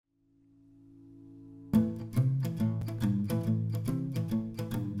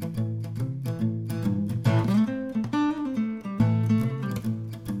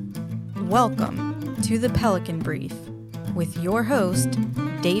Welcome to the Pelican Brief with your host,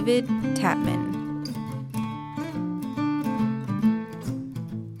 David Tapman.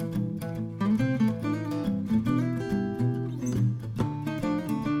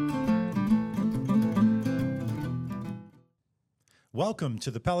 Welcome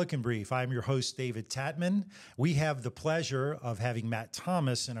to the Pelican Brief. I'm your host, David Tapman. We have the pleasure of having Matt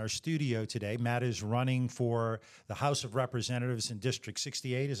Thomas in our studio today. Matt is running for the House of Representatives in District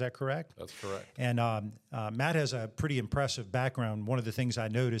 68. Is that correct? That's correct. And Matt has a pretty impressive background. One of the things I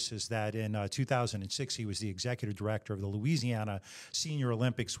noticed is that in 2006, he was the executive director of the Louisiana Senior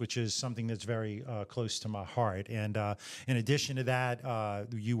Olympics, which is something that's very close to my heart. And in addition to that,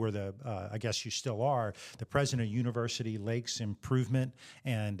 you were I guess you still are, the president of University Lakes Improvement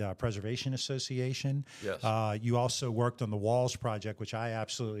and Preservation Association. Yes. You also worked on the Walls Project, which I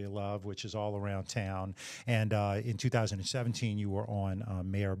absolutely love, which is all around town. And in 2017, you were on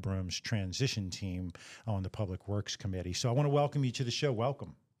Mayor Broom's transition team on the Public Works Committee. So I want to welcome you to the show.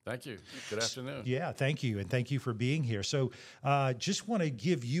 Welcome. Thank you. Good afternoon. Yeah, thank you. And thank you for being here. So just want to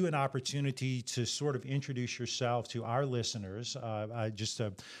give you an opportunity to sort of introduce yourself to our listeners.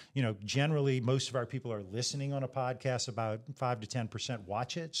 Generally, most of our people are listening on a podcast. About 5 to 10%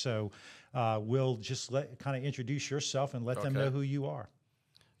 watch it. So we'll just kind of introduce yourself and let them know who you are.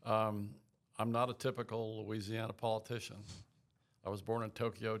 I'm not a typical Louisiana politician. I was born in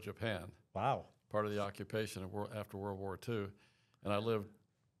Tokyo, Japan. Wow. Part of the occupation after World War II. And I lived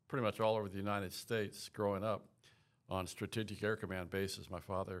pretty much all over the United States growing up on Strategic Air Command bases. My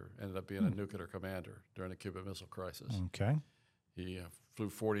father ended up being a nuclear commander during the Cuban Missile Crisis. Okay. He flew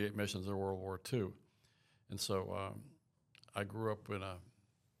 48 missions in World War II. And so I grew up in a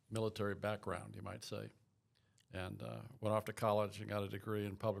military background, you might say, and went off to college and got a degree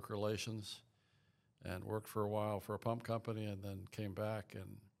in public relations and worked for a while for a pump company, and then came back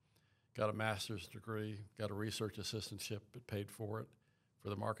and got a master's degree, got a research assistantship, but paid for it for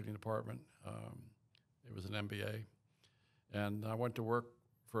the marketing department. It was an MBA. And I went to work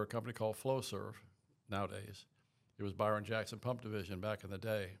for a company called FlowServe nowadays. It was Byron Jackson Pump Division back in the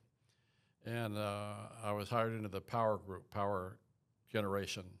day. And I was hired into the power group, power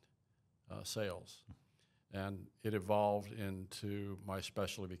generation sales. And it evolved into my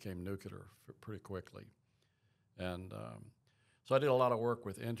specialty became nuclear pretty quickly. And so I did a lot of work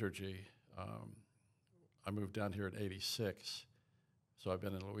with Entergy. I moved down here in '86. So I've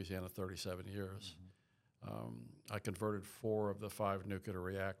been in Louisiana 37 years. Mm-hmm. I converted 4 of the 5 nuclear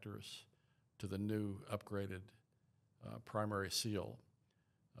reactors to the new upgraded primary seal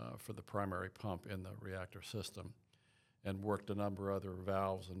for the primary pump in the reactor system, and worked a number of other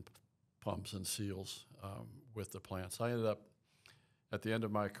valves and pumps and seals with the plants. I ended up, at the end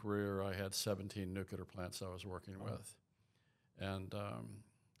of my career, I had 17 nuclear plants I was working with. And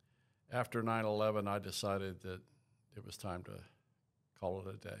after 9/11, I decided that it was time to call it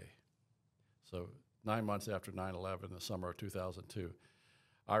a day. So 9 months after 9/11, the summer of 2002,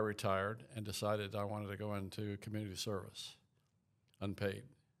 I retired and decided I wanted to go into community service, unpaid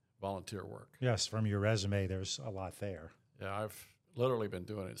volunteer work. Yes, from your resume, there's a lot there. Yeah, I've literally been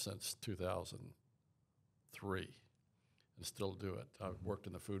doing it since 2003 and still do it. I've worked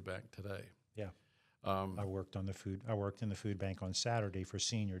in the food bank today. Yeah. I worked in the food bank on Saturday for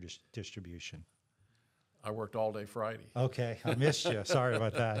senior distribution. I worked all day Friday. Okay, I missed you. Sorry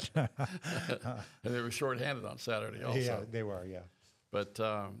about that. And they were shorthanded on Saturday also. Yeah, they were, yeah. But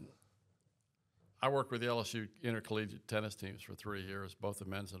I worked with the LSU intercollegiate tennis teams for 3 years, both the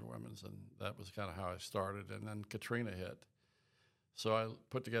men's and women's, and that was kind of how I started. And then Katrina hit. So I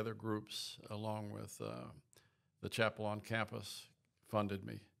put together groups along with the chapel on campus funded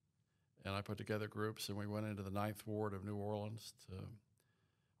me. And I put together groups, and we went into the 9th Ward of New Orleans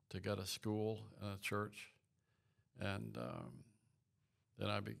to get a school and a church. And then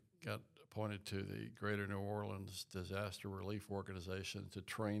I got appointed to the Greater New Orleans Disaster Relief Organization to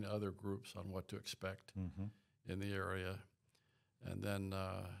train other groups on what to expect in the area. And then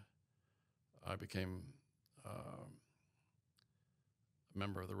I became a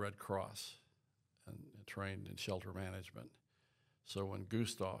member of the Red Cross and trained in shelter management. So when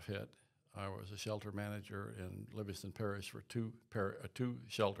Gustav hit, I was a shelter manager in Livingston Parish for two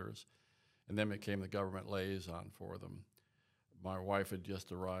shelters, and then became the government liaison for them. My wife had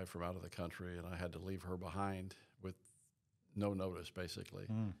just arrived from out of the country, and I had to leave her behind with no notice, basically,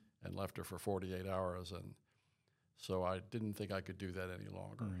 and left her for 48 hours. And so I didn't think I could do that any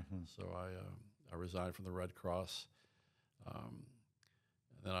longer. So I resigned from the Red Cross. And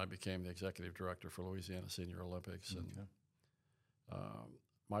then I became the executive director for Louisiana Senior Olympics. And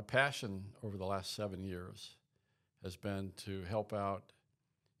my passion over the last 7 years has been to help out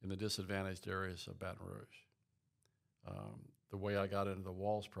in the disadvantaged areas of Baton Rouge. The way I got into the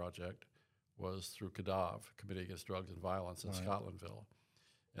Walls Project was through CADAV, Committee Against Drugs and Violence in Scotlandville,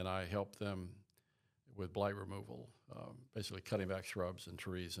 and I helped them with blight removal, basically cutting back shrubs and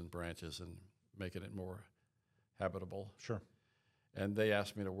trees and branches and making it more habitable. Sure. And they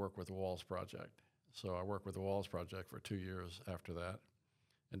asked me to work with the Walls Project. So I worked with the Walls Project for 2 years after that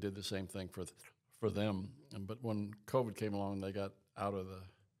and did the same thing for them. But when COVID came along, they got out of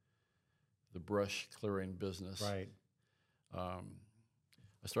the brush clearing business. Right.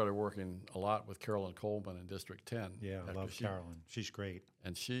 I started working a lot with Carolyn Coleman in District 10. Yeah, I love Carolyn. She's great.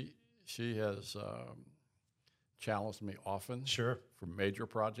 And she has challenged me often Sure. for major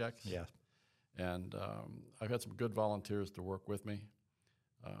projects. Yeah. And I've had some good volunteers to work with me.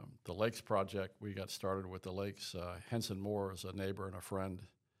 The Lakes Project, we got started with the Lakes. Henson Moore is a neighbor and a friend.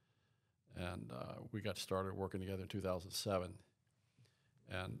 And we got started working together in 2007.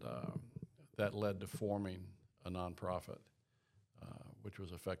 And that led to forming a nonprofit, which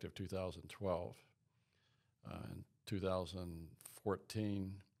was effective 2012. In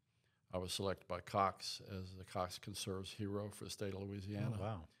 2014, I was selected by Cox as the Cox Conserves Hero for the state of Louisiana. Oh,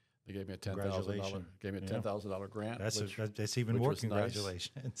 wow. They gave me a $10,000 grant. That's even more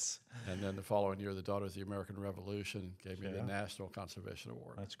congratulations. Nice. And then the following year, the Daughters of the American Revolution gave me the National Conservation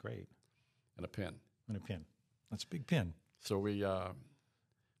Award. That's great. And a pin. That's a big pin. So we've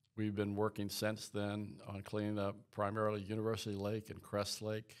been working since then on cleaning up primarily University Lake and Crest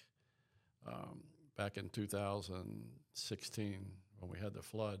Lake. Back in 2016, when we had the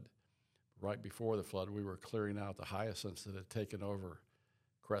flood, right before the flood, we were clearing out the hyacinths that had taken over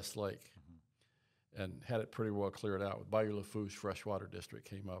Crest Lake and had it pretty well cleared out. With Bayou Lafourche Freshwater District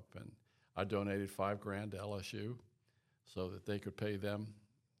came up, and I donated $5,000 to LSU so that they could pay them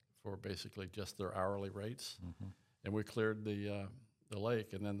for basically just their hourly rates. And we cleared the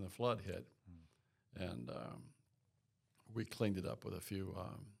lake, and then the flood hit. And we cleaned it up with a few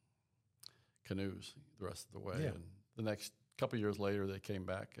canoes the rest of the way. And the next couple of years later, they came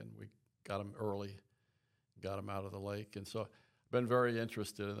back, and we got them early, got them out of the lake. And so I've been very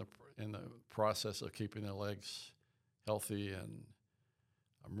interested in the process of keeping the lakes healthy, and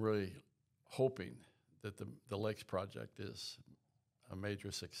I'm really hoping that the Lakes Project is a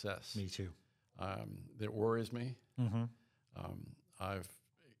major success. Me too. It worries me. I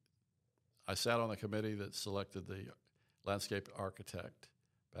sat on the committee that selected the landscape architect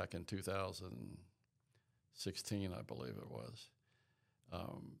back in 2016, I believe it was.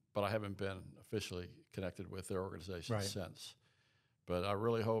 But I haven't been officially connected with their organization since. But I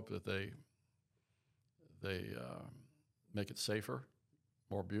really hope that they make it safer,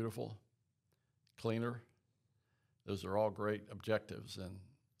 more beautiful, cleaner. Those are all great objectives, and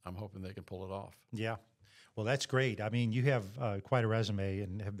I'm hoping they can pull it off. Yeah. Well, that's great. I mean, you have quite a resume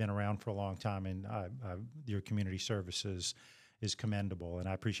and have been around for a long time, and your community services is commendable, and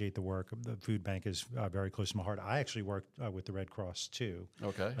I appreciate the work. The food bank is very close to my heart. I actually worked with the Red Cross, too.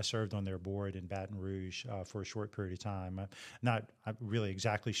 Okay. I served on their board in Baton Rouge for a short period of time. I'm really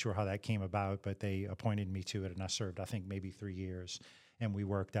exactly sure how that came about, but they appointed me to it, and I served, I think, maybe 3 years. And we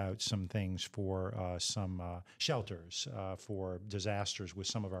worked out some things for some shelters for disasters with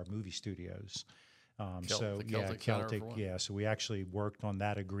some of our movie studios. Celtic. Yeah, so we actually worked on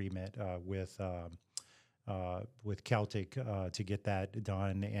that agreement with Celtic to get that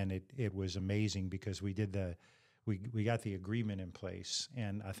done, and it was amazing because we got the agreement in place,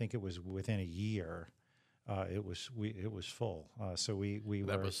 and I think it was within a year. It was full. So we you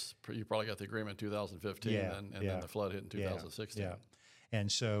probably got the agreement in 2015, and then the flood hit in 2016. Yeah. And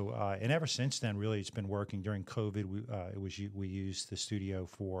so, and ever since then, really, it's been working. During COVID, we used the studio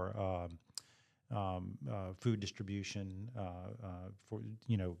for food distribution for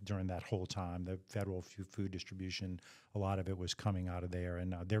during that whole time. The federal food distribution, a lot of it was coming out of there,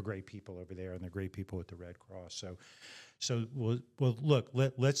 and they're great people over there, and they're great people at the Red Cross. So look,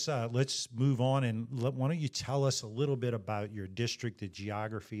 let's move on, and why don't you tell us a little bit about your district, the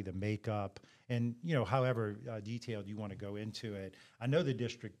geography, the makeup, and however detailed you want to go into it. I know the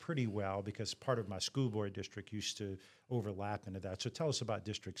district pretty well because part of my school board district used to overlap into that. So tell us about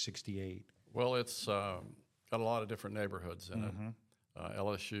District 68. Well, it's got a lot of different neighborhoods in it.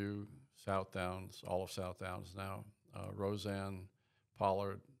 LSU, South Downs, all of South Downs now, Roseanne,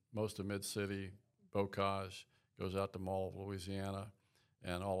 Pollard, most of Mid-City, Bocage, goes out to Mall of Louisiana,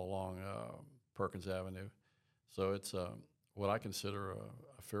 and all along Perkins Avenue. So it's what I consider a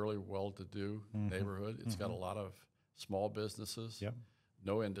fairly well-to-do neighborhood. It's got a lot of small businesses,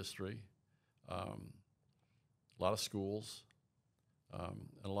 no industry, a lot of schools,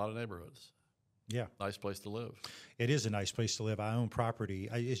 and a lot of neighborhoods. Yeah. Nice place to live. It is a nice place to live. I own property.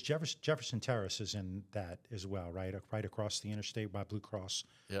 Jefferson Terrace is in that as well, right? Right across the interstate by Blue Cross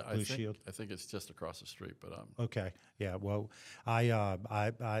Yeah, Blue Shield. I think it's just across the street, but Okay. Yeah. Well,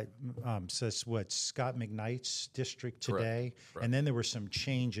 says what Scott McKnight's district today, Correct. and then there were some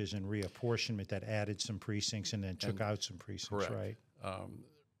changes in reapportionment that added some precincts and then took out some precincts, correct. right?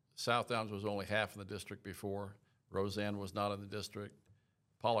 South Downs was only half in the district before. Roseanne was not in the district.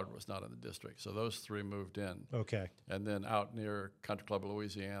 Pollard was not in the district. So those three moved in. Okay. And then out near Country Club,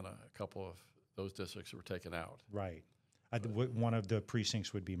 Louisiana, a couple of those districts were taken out. Right. One of the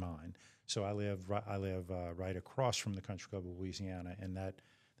precincts would be mine. So I live right across from the Country Club of Louisiana, and that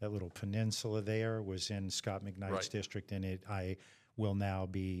little peninsula there was in Scott McKnight's district, and I will now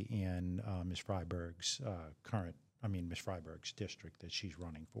be in Ms. Freiberg's Ms. Freiberg's district that she's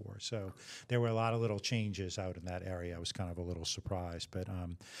running for. So there were a lot of little changes out in that area. I was kind of a little surprised. But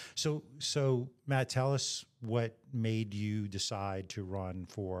so Matt, tell us what made you decide to run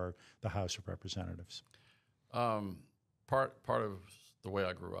for the House of Representatives. Part of the way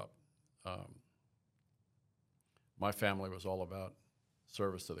I grew up, my family was all about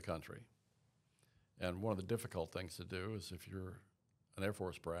service to the country. And one of the difficult things to do is if you're an Air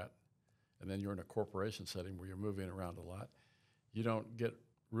Force brat, and then you're in a corporation setting where you're moving around a lot, you don't get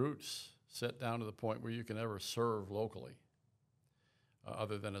roots set down to the point where you can ever serve locally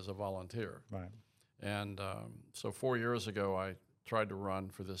other than as a volunteer. Right. And so 4 years ago, I tried to run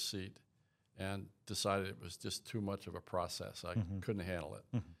for this seat and decided it was just too much of a process. I couldn't handle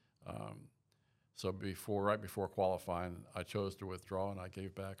it. So right before qualifying, I chose to withdraw, and I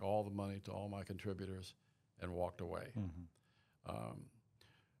gave back all the money to all my contributors and walked away.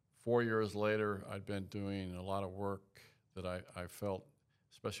 4 years later, I'd been doing a lot of work that I felt,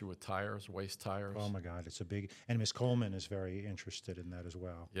 especially with tires, waste tires. Oh, my God, it's a big – and Ms. Coleman is very interested in that as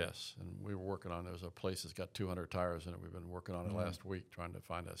well. Yes, and we were working on – there's a place that's got 200 tires in it. We've been working on it last week trying to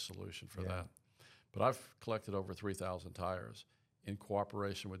find a solution for that. But I've collected over 3,000 tires in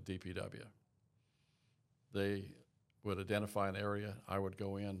cooperation with DPW. They would identify an area. I would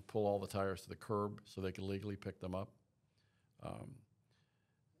go in, pull all the tires to the curb so they could legally pick them up.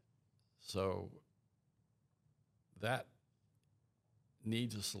 So that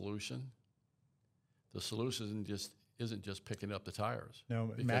needs a solution. The solution isn't just picking up the tires.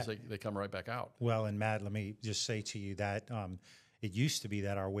 No, because Matt, they come right back out. Well, and Matt, let me just say to you that it used to be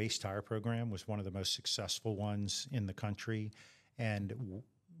that our waste tire program was one of the most successful ones in the country, and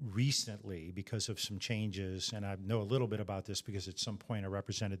recently, because of some changes, and I know a little bit about this because at some point I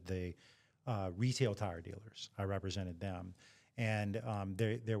represented the retail tire dealers. I represented them. And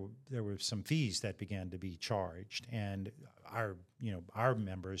there were some fees that began to be charged, and our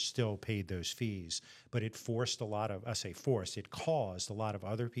members still paid those fees. But it forced it caused a lot of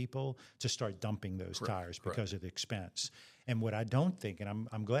other people to start dumping those tires because of the expense. And what I don't think, and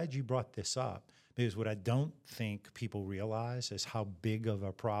I'm glad you brought this up, because what I don't think people realize is how big of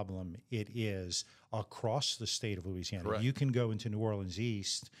a problem it is across the state of Louisiana. Correct. You can go into New Orleans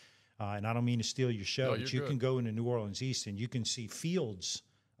East. And I don't mean to steal your show, but you can go into New Orleans East and you can see fields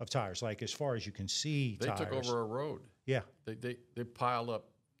of tires, like as far as you can see tires. They took over a road. Yeah. They piled up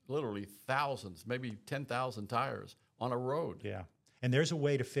literally thousands, maybe 10,000 tires on a road. Yeah. And there's a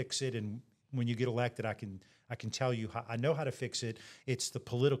way to fix it. And when you get elected, I can tell you I know how to fix it. It's the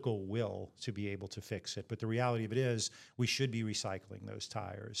political will to be able to fix it. But the reality of it is we should be recycling those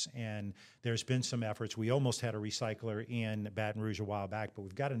tires. And there's been some efforts. We almost had a recycler in Baton Rouge a while back, but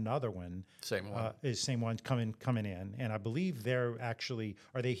we've got another one. Same one. Same one coming in. And I believe they're actually,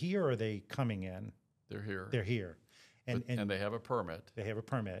 are they here or are they coming in? They're here. They're here. And they have a permit. They have a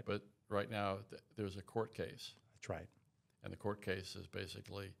permit. But right now there's a court case. That's right. And the court case is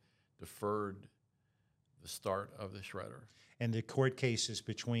basically deferred the start of the shredder. And the court case is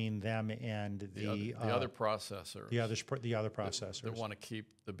between them and the other processors. The other processors. That want to keep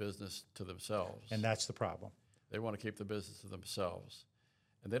the business to themselves. And that's the problem. They want to keep the business to themselves.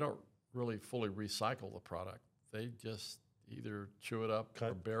 And they don't really fully recycle the product. They just either chew it up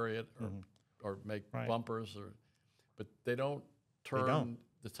or bury it or make bumpers. But they don't turn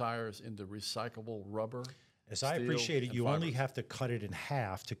the tires into recyclable rubber. As I appreciate it, you only have to cut it in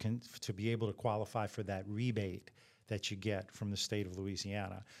half to be able to qualify for that rebate that you get from the state of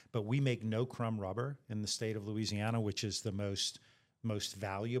Louisiana. But we make no crumb rubber in the state of Louisiana, which is the most most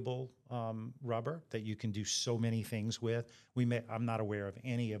valuable rubber that you can do so many things with. I'm not aware of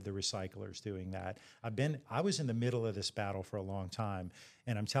any of the recyclers doing that. I was in the middle of this battle for a long time,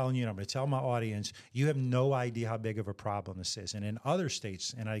 and I'm telling you, and I'm going to tell my audience, you have no idea how big of a problem this is. And in other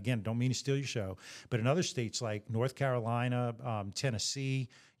states, and again, don't mean to steal your show, but in other states like North Carolina, Tennessee,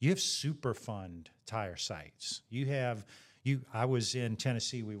 you have Superfund tire sites. I was in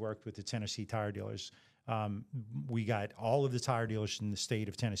Tennessee. We worked with the Tennessee tire dealers. We got all of the tire dealers in the state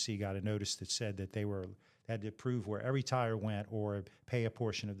of Tennessee got a notice that said that they had to prove where every tire went or pay a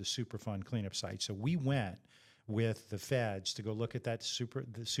portion of the Superfund cleanup site. So we went with the feds to go look at the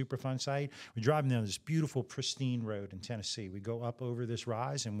Superfund site. We're driving down this beautiful, pristine road in Tennessee. We go up over this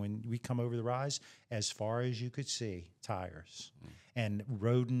rise, and when we come over the rise, as far as you could see, tires and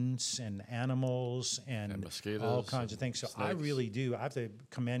rodents and animals and mosquitoes, all kinds of things. So snakes. I really do. I have to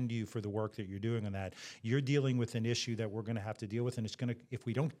commend you for the work that you're doing on that. You're dealing with an issue that we're going to have to deal with, and if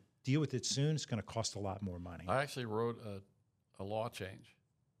we don't deal with it soon, it's going to cost a lot more money. I actually wrote a law change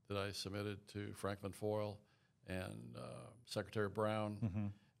that I submitted to Franklin Foyle and Secretary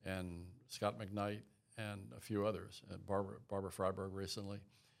Brown and Scott McKnight and a few others, and Barbara Freiberg recently.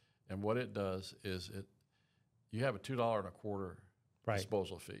 And what it does is you have a $2.25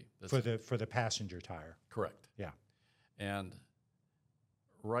 disposal fee. For the passenger tire. Correct. Yeah. And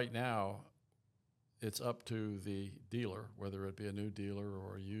right now, it's up to the dealer, whether it be a new dealer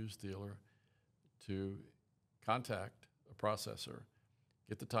or a used dealer, to contact a processor,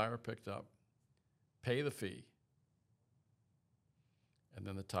 get the tire picked up, pay the fee, and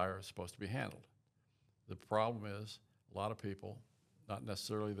then the tire is supposed to be handled. The problem is a lot of people, not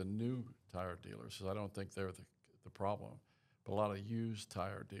necessarily the new tire dealers, because I don't think they're the problem, but a lot of used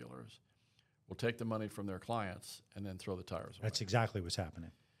tire dealers will take the money from their clients and then throw the tires away. That's exactly what's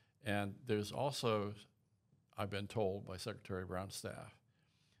happening. And there's also, I've been told by Secretary Brown's staff,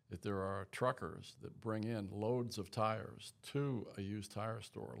 that there are truckers that bring in loads of tires to a used tire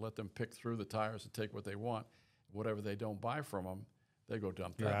store, let them pick through the tires and take what they want. Whatever they don't buy from them, they go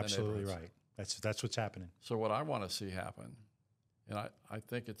dump that. You're absolutely right. That's what's happening. So what I want to see happen, and I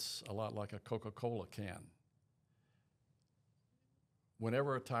think it's a lot like a Coca-Cola can.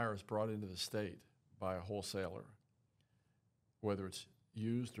 Whenever a tire is brought into the state by a wholesaler, whether it's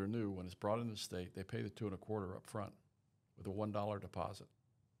used or new, when it's brought into the state, they pay the $2.25 up front with a $1 deposit.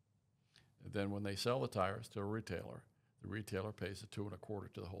 And then when they sell the tires to a retailer, the retailer pays the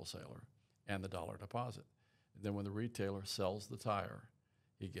 $2.25 to the wholesaler and the $1 deposit. And then when the retailer sells the tire,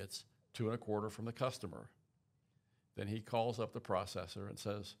 he gets $2.25 from the customer. Then he calls up the processor and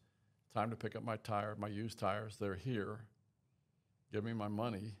says, "Time to pick up my tire, my used tires. They're here. Give me my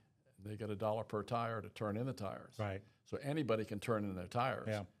money." And they get $1 per tire to turn in the tires. Right. So anybody can turn in their tires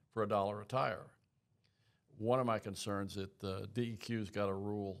Yeah. for $1 a tire. One of my concerns is that the DEQ's got a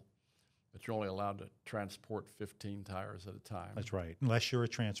rule that you're only allowed to transport 15 tires at a time. That's right, unless you're a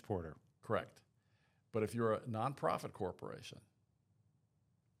transporter. Correct. But if you're a nonprofit corporation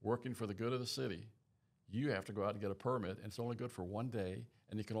working for the good of the city, you have to go out and get a permit, and it's only good for one day,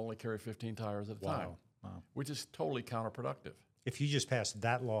 and you can only carry 15 tires at a time, which is totally counterproductive. If you just passed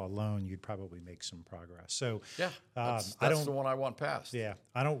that law alone, you'd probably make some progress. So yeah, that's the one I want passed. Yeah,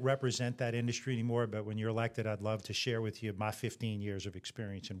 I don't represent that industry anymore, but when you're elected, I'd love to share with you my 15 years of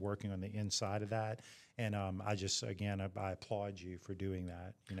experience in working on the inside of that. And I applaud you for doing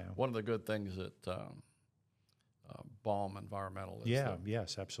that. One of the good things that Baum Environmental is.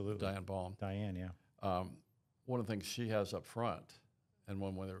 Yes, absolutely. Diane Baum. Diane, yeah. One of the things she has up front, and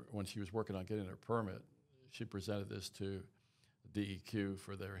when she was working on getting her permit, she presented this to DEQ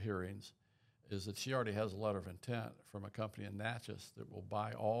for their hearings, is that she already has a letter of intent from a company in Natchez that will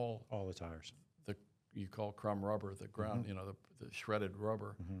buy all the tires. You call crumb rubber, the ground, the shredded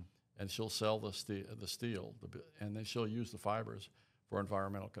rubber, and she'll sell the steel, and then she'll use the fibers for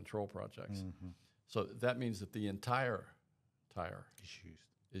environmental control projects. So that means that the entire tire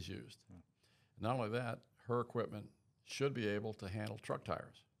is used. Yeah. Not only that, her equipment should be able to handle truck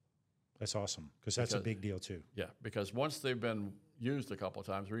tires. That's awesome, because that's a big deal too. Yeah, because once they've been used a couple of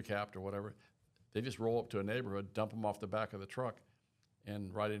times, recapped or whatever, they just roll up to a neighborhood, dump them off the back of the truck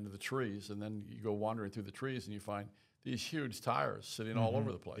and right into the trees, and then you go wandering through the trees and you find these huge tires sitting all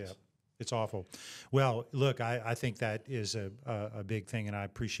over the place. Yeah. It's awful. Well, look, I think that is a big thing, and I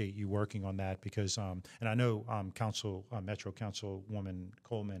appreciate you working on that because, and I know Metro Councilwoman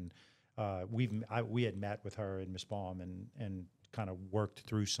Coleman, we had met with her and Ms. Baum and kind of worked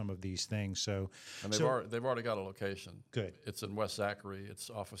through some of these things. And they've already got a location. Good. It's in West Zachary. It's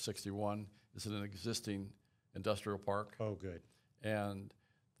off of 61. It's in an existing industrial park. Oh, good. And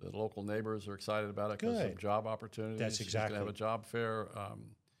The local neighbors are excited about it because of Good. job opportunities. That's She's exactly. going to have a job fair,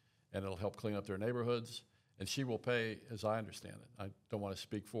 and it'll help clean up their neighborhoods. And she will pay, as I understand it. I don't want to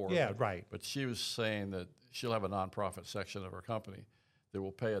speak for her. Yeah, right. But she was saying that she'll have a nonprofit section of her company that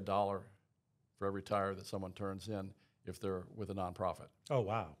will pay $1 for every tire that someone turns in if they're with a nonprofit. Oh,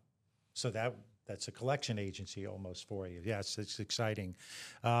 wow. So that's a collection agency almost for you. Yes, it's exciting.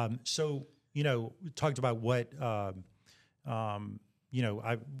 So, we talked about what, we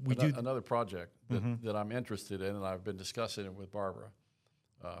do. Another project that I'm interested in, and I've been discussing it with Barbara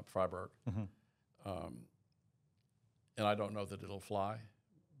Freiberg. And I don't know that it'll fly,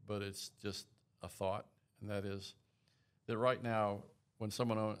 but it's just a thought, and that is that right now, when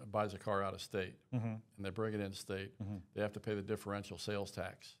someone buys a car out of state and they bring it in state, they have to pay the differential sales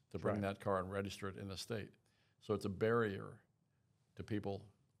tax to bring that car and register it in the state. So it's a barrier to people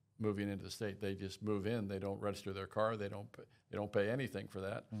moving into the state. They just move in. They don't register their car. They don't pay anything for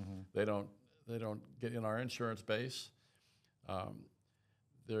that. They don't get in our insurance base.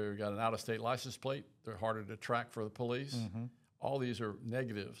 They've got an out-of-state license plate. They're harder to track for the police. All these are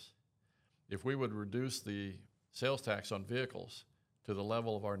negatives. If we would reduce the sales tax on vehicles to the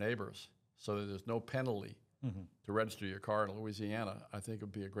level of our neighbors so that there's no penalty to register your car in Louisiana, I think it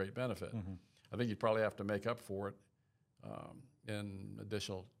would be a great benefit. I think you'd probably have to make up for it in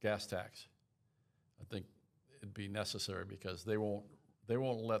additional gas tax. I think it'd be necessary because they won't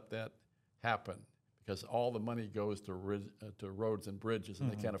let that happen because all the money goes to roads and bridges,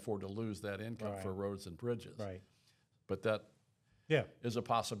 and they can't afford to lose that income for roads and bridges. Right. But that is a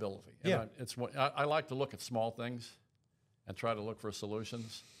possibility. And I like to look at small things and try to look for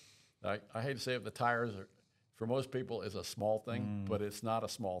solutions. I hate to say it, the tires are, for most people, is a small thing, but it's not a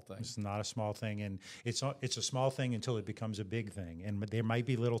small thing. It's not a small thing, and it's a small thing until it becomes a big thing. And there might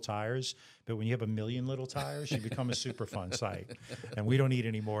be little tires, but when you have 1 million little tires, you become a super fun site. And we don't need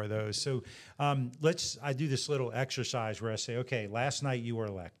any more of those. So I do this little exercise where I say, okay, last night you were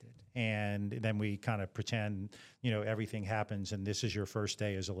elected. And then we kind of pretend, everything happens, and this is your first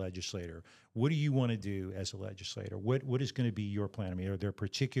day as a legislator. What do you want to do as a legislator? What is going to be your plan? I mean, are there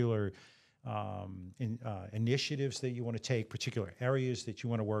particular initiatives that you want to take, particular areas that you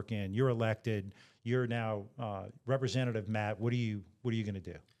want to work in? You're elected. You're now Representative Matt. What are you going to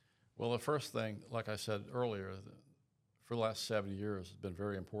do? Well, the first thing, like I said earlier, for the last 7 years, has been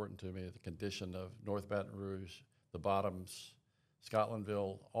very important to me, the condition of North Baton Rouge, the Bottoms,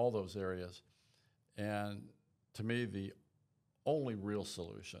 Scotlandville, all those areas. And to me, the only real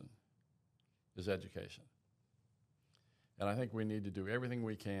solution is education. And I think we need to do everything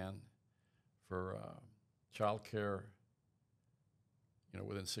we can for child care,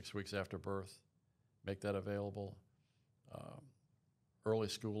 within 6 weeks after birth, make that available. Early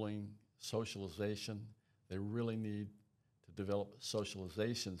schooling, socialization. They really need to develop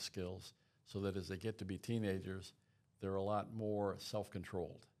socialization skills so that as they get to be teenagers, they're a lot more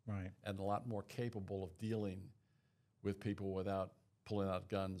self-controlled, right, and a lot more capable of dealing with people without pulling out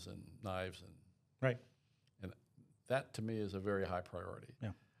guns and knives. Right. And that, to me, is a very high priority. Yeah.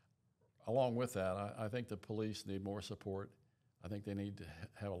 Along with that, I think the police need more support. I think they need to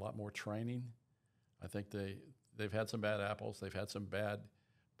have a lot more training. I think they've had some bad apples. They've had some bad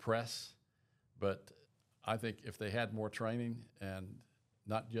press. But I think if they had more training, and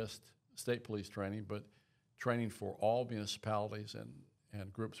not just state police training, but training for all municipalities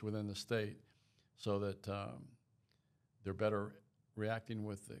and groups within the state, so that they're better reacting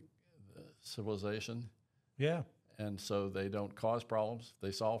with the civilization. Yeah. And so they don't cause problems,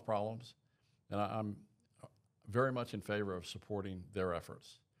 they solve problems. And I'm very much in favor of supporting their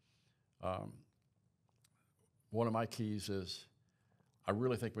efforts. One of my keys is I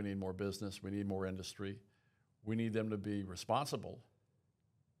really think we need more business, we need more industry. We need them to be responsible,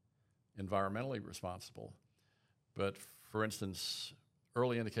 environmentally responsible. But for instance,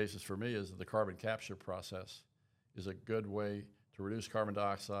 early indications for me is that the carbon capture process is a good way to reduce carbon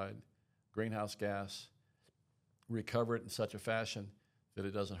dioxide, greenhouse gas, recover it in such a fashion that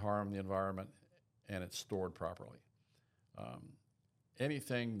it doesn't harm the environment and it's stored properly.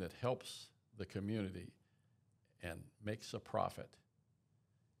 Anything that helps the community and makes a profit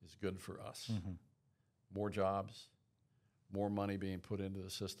is good for us. More jobs, more money being put into the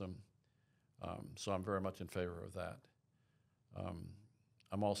system. So I'm very much in favor of that.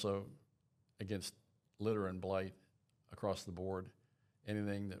 I'm also against litter and blight across the board.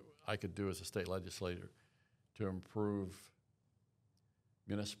 Anything that I could do as a state legislator to improve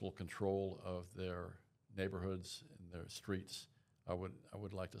municipal control of their neighborhoods and their streets, I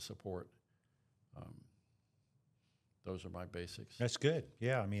would like to support. Those are my basics. That's good.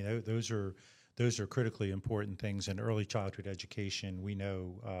 Yeah, I mean, those are those are critically important things. And early childhood education, we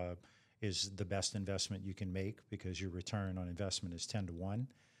know, is the best investment you can make because your return on investment is 10 to 1.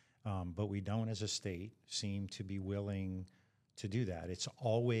 But we don't, as a state, seem to be willing to do that. It's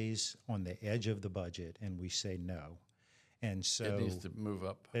always on the edge of the budget, and we say no. And so it needs to move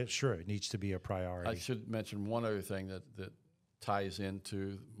up. It needs to be a priority. I should mention one other thing that ties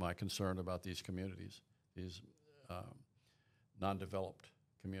into my concern about these communities, these non-developed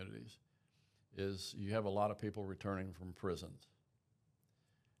communities, is you have a lot of people returning from prisons.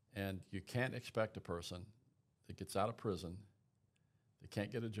 And you can't expect a person that gets out of prison, that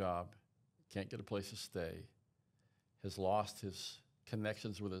can't get a job, can't get a place to stay, has lost his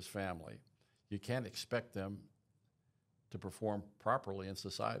connections with his family. You can't expect them to perform properly in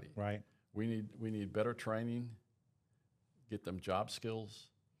society. Right. We need better training, get them job skills,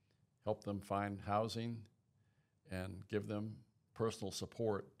 help them find housing, and give them personal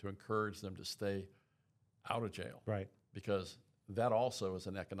support to encourage them to stay out of jail. Right. Because that also is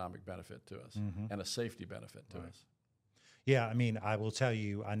an economic benefit to us and a safety benefit to us. Yeah, I mean, I will tell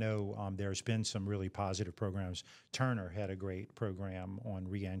you, I know there's been some really positive programs. Turner had a great program on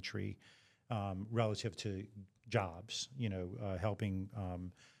reentry relative to jobs, helping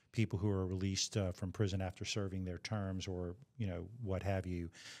people who are released from prison after serving their terms or, what have you.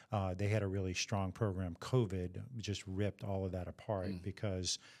 They had a really strong program. COVID just ripped all of that apart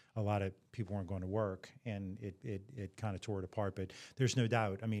because a lot of people weren't going to work, and it kind of tore it apart. But there's no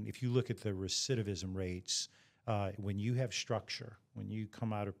doubt. I mean, if you look at the recidivism rates, when you have structure, when you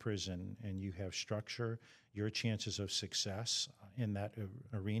come out of prison and you have structure, your chances of success in that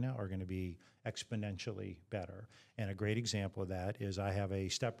arena are going to be exponentially better. And a great example of that is I have a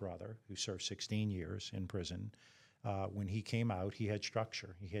stepbrother who served 16 years in prison. When he came out, he had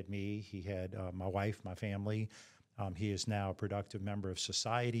structure. He had me, he had my wife, my family. He is now a productive member of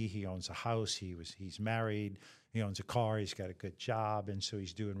society. He owns a house. He's married. He owns a car. He's got a good job, and so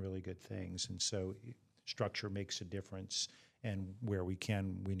he's doing really good things. And so structure makes a difference, and where we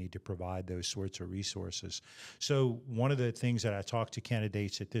can, we need to provide those sorts of resources. So one of the things that I talk to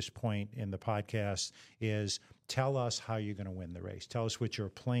candidates at this point in the podcast is tell us how you're going to win the race. Tell us what your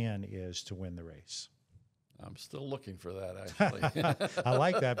plan is to win the race. I'm still looking for that, actually. I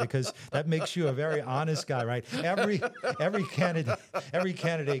like that because that makes you a very honest guy, right? Every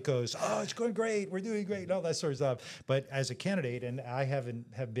candidate goes, "Oh, it's going great. We're doing great," and all that sort of stuff. But as a candidate, and I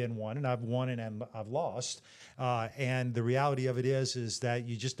have been one, and I've won and I've lost, and the reality of it is that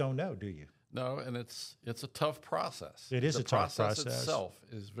you just don't know, do you? No, and it's a tough process. It is a tough process. The process itself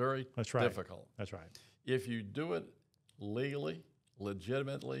is very difficult. That's right. If you do it legally,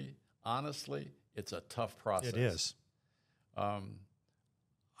 legitimately, honestly, it's a tough process. It is.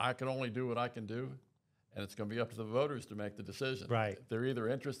 I can only do what I can do, and it's going to be up to the voters to make the decision. Right. They're either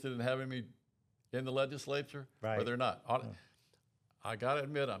interested in having me in the legislature or they're not. I got to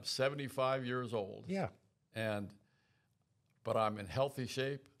admit, I'm 75 years old. Yeah. But I'm in healthy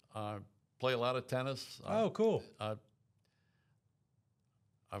shape. I play a lot of tennis. Cool. I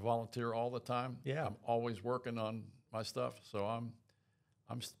volunteer all the time. Yeah. I'm always working on my stuff, so I'm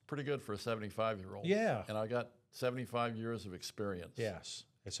pretty good for a 75-year-old. Yeah. And I got 75 years of experience. Yes.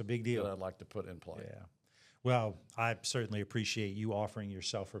 It's a big deal. That I'd like to put in play. Yeah. Well, I certainly appreciate you offering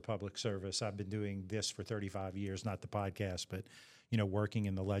yourself for public service. I've been doing this for 35 years, not the podcast, but, working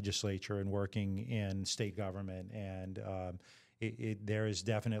in the legislature and working in state government. And there is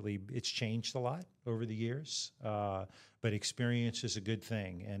definitely, it's changed a lot over the years, but experience is a good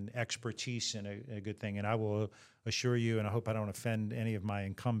thing and expertise in a good thing. And I will assure you, and I hope I don't offend any of my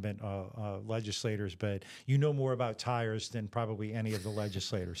incumbent legislators, but you know more about tires than probably any of the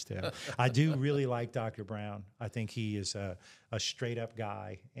legislators do. I do really like Dr. Brown. I think he is a straight-up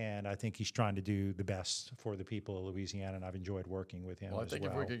guy, and I think he's trying to do the best for the people of Louisiana, and I've enjoyed working with him as well. I think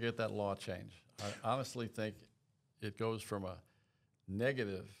if we could get that law changed, I honestly think it goes from a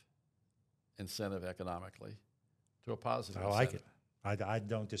negative incentive economically to a positive incentive. I like it. I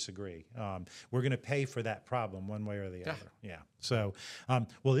don't disagree. We're going to pay for that problem one way or the other. Yeah. So,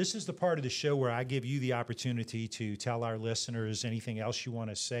 well, this is the part of the show where I give you the opportunity to tell our listeners anything else you want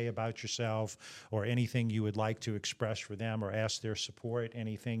to say about yourself or anything you would like to express for them or ask their support,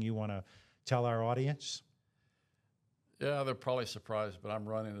 anything you want to tell our audience. Yeah, they're probably surprised, but I'm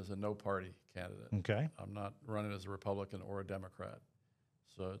running as a no-party candidate. Okay. I'm not running as a Republican or a Democrat.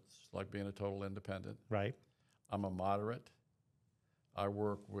 So it's like being a total independent. Right. I'm a moderate. I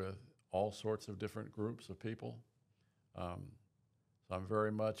work with all sorts of different groups of people. So I'm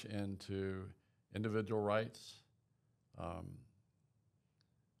very much into individual rights,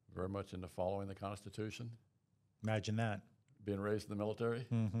 very much into following the Constitution. Imagine that. Being raised in the military.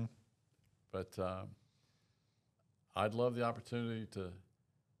 Mm-hmm. But I'd love the opportunity to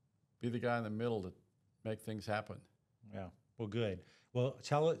be the guy in the middle to make things happen. Yeah. Well, good. Well,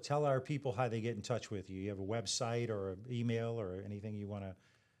 tell our people how they get in touch with you. You have a website or an email or anything you want to?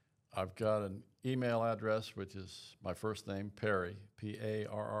 I've got an email address, which is my first name, Perry,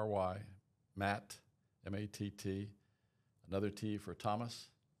 P-A-R-R-Y, Matt, M-A-T-T, another T for Thomas,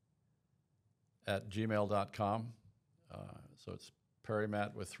 at gmail.com. So it's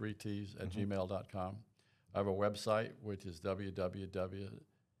PerryMatt with 3 T's at gmail.com. I have a website, which is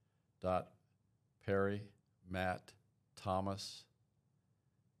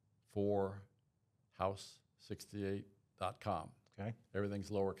Okay. Everything's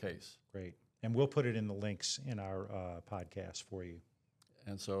lowercase. Great. And we'll put it in the links in our podcast for you.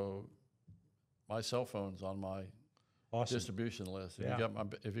 And so my cell phone's on my Awesome. distribution list. If, Yeah.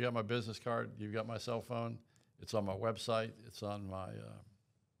 if you got my business card, you've got my cell phone. It's on my website. It's on my,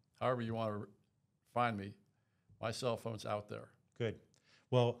 however you want to find me, my cell phone's out there. Good.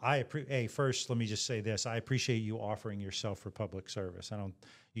 Well, first, let me just say this. I appreciate you offering yourself for public service.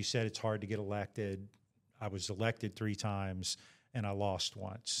 You said it's hard to get elected. I was elected 3 times and I lost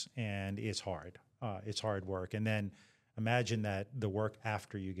once, and it's hard. It's hard work. And then imagine that the work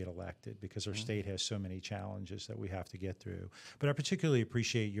after you get elected, because our state has so many challenges that we have to get through. But I particularly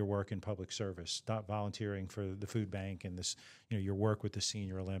appreciate your work in public service, not volunteering for the food bank and this, your work with the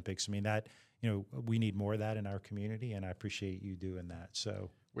Senior Olympics. I mean, that, we need more of that in our community, and I appreciate you doing that. So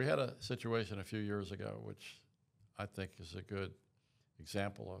we had a situation a few years ago, which I think is a good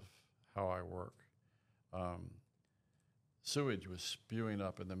example of how I work. Sewage was spewing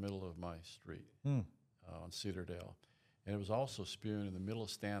up in the middle of my street on Cedardale. And it was also spewing in the middle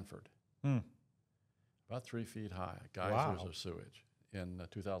of Stanford, about 3 feet high, geysers of sewage in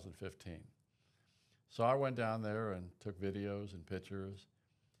 2015. So I went down there and took videos and pictures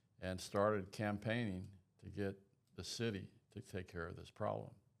and started campaigning to get the city to take care of this problem.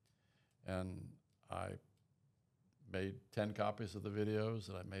 And I made 10 copies of the videos,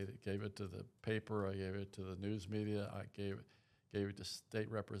 and I gave it to the paper, I gave it to the news media, I gave it to state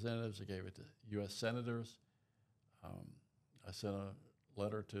representatives, I gave it to U.S. senators. I sent a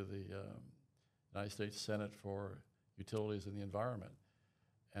letter to the United States Senate for Utilities and the Environment.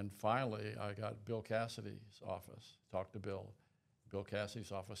 And finally, I got Bill Cassidy's office, talked to Bill. Bill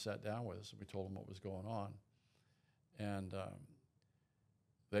Cassidy's office sat down with us, and we told them what was going on. And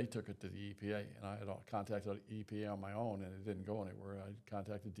they took it to the EPA, and I had contacted the EPA on my own, and it didn't go anywhere. I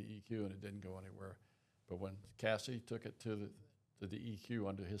contacted DEQ, and it didn't go anywhere. But when Cassidy took it to the DEQ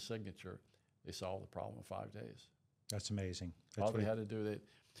under his signature, they solved the problem in 5 days. that's amazing. All they had to do,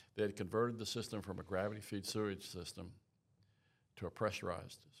 they had converted the system from a gravity-feed sewage system to a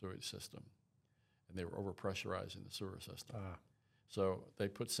pressurized sewage system, and they were over-pressurizing the sewer system. So they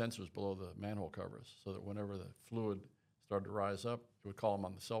put sensors below the manhole covers so that whenever the fluid started to rise up, it would call them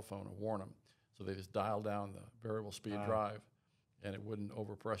on the cell phone and warn them. So they just dialed down the variable speed drive, and it wouldn't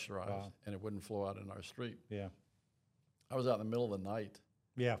over-pressurize, and it wouldn't flow out in our street. Yeah. I was out in the middle of the night.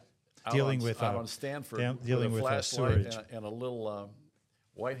 Yeah. Out Dealing on Stanford dealing with with a sewage. flashlight and a little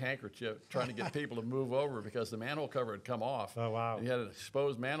white handkerchief trying to get people to move over because the manhole cover had come off. Oh, wow. And you had an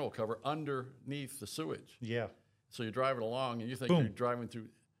exposed manhole cover underneath the sewage. Yeah. So you're driving along and you think Boom. you're driving through.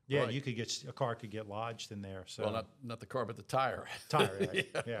 Yeah, right. a car could get lodged in there. So Well, not the car, but the tire. tire, right?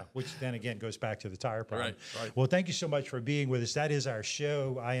 Yeah, which then again goes back to the tire problem. Right. Well, thank you so much for being with us. That is our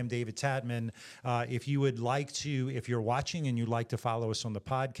show. I am David Tatman. If you would like to, if you're watching and you'd like to follow us on the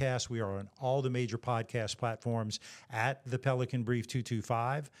podcast, we are on all the major podcast platforms at the Pelican Brief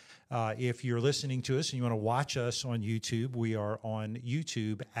 225. If you're listening to us and you want to watch us on YouTube, we are on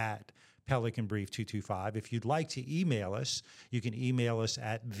YouTube at Pelican Brief 225. If you'd like to email us, you can email us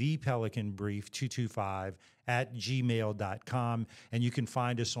at thepelicanbrief225@gmail.com, and you can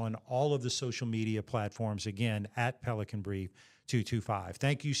find us on all of the social media platforms, again, at Pelican Brief 225.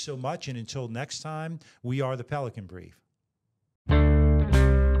 Thank you so much, and until next time, we are the Pelican Brief.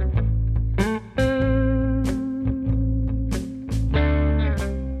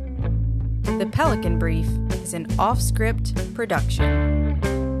 The Pelican Brief is an off-script production.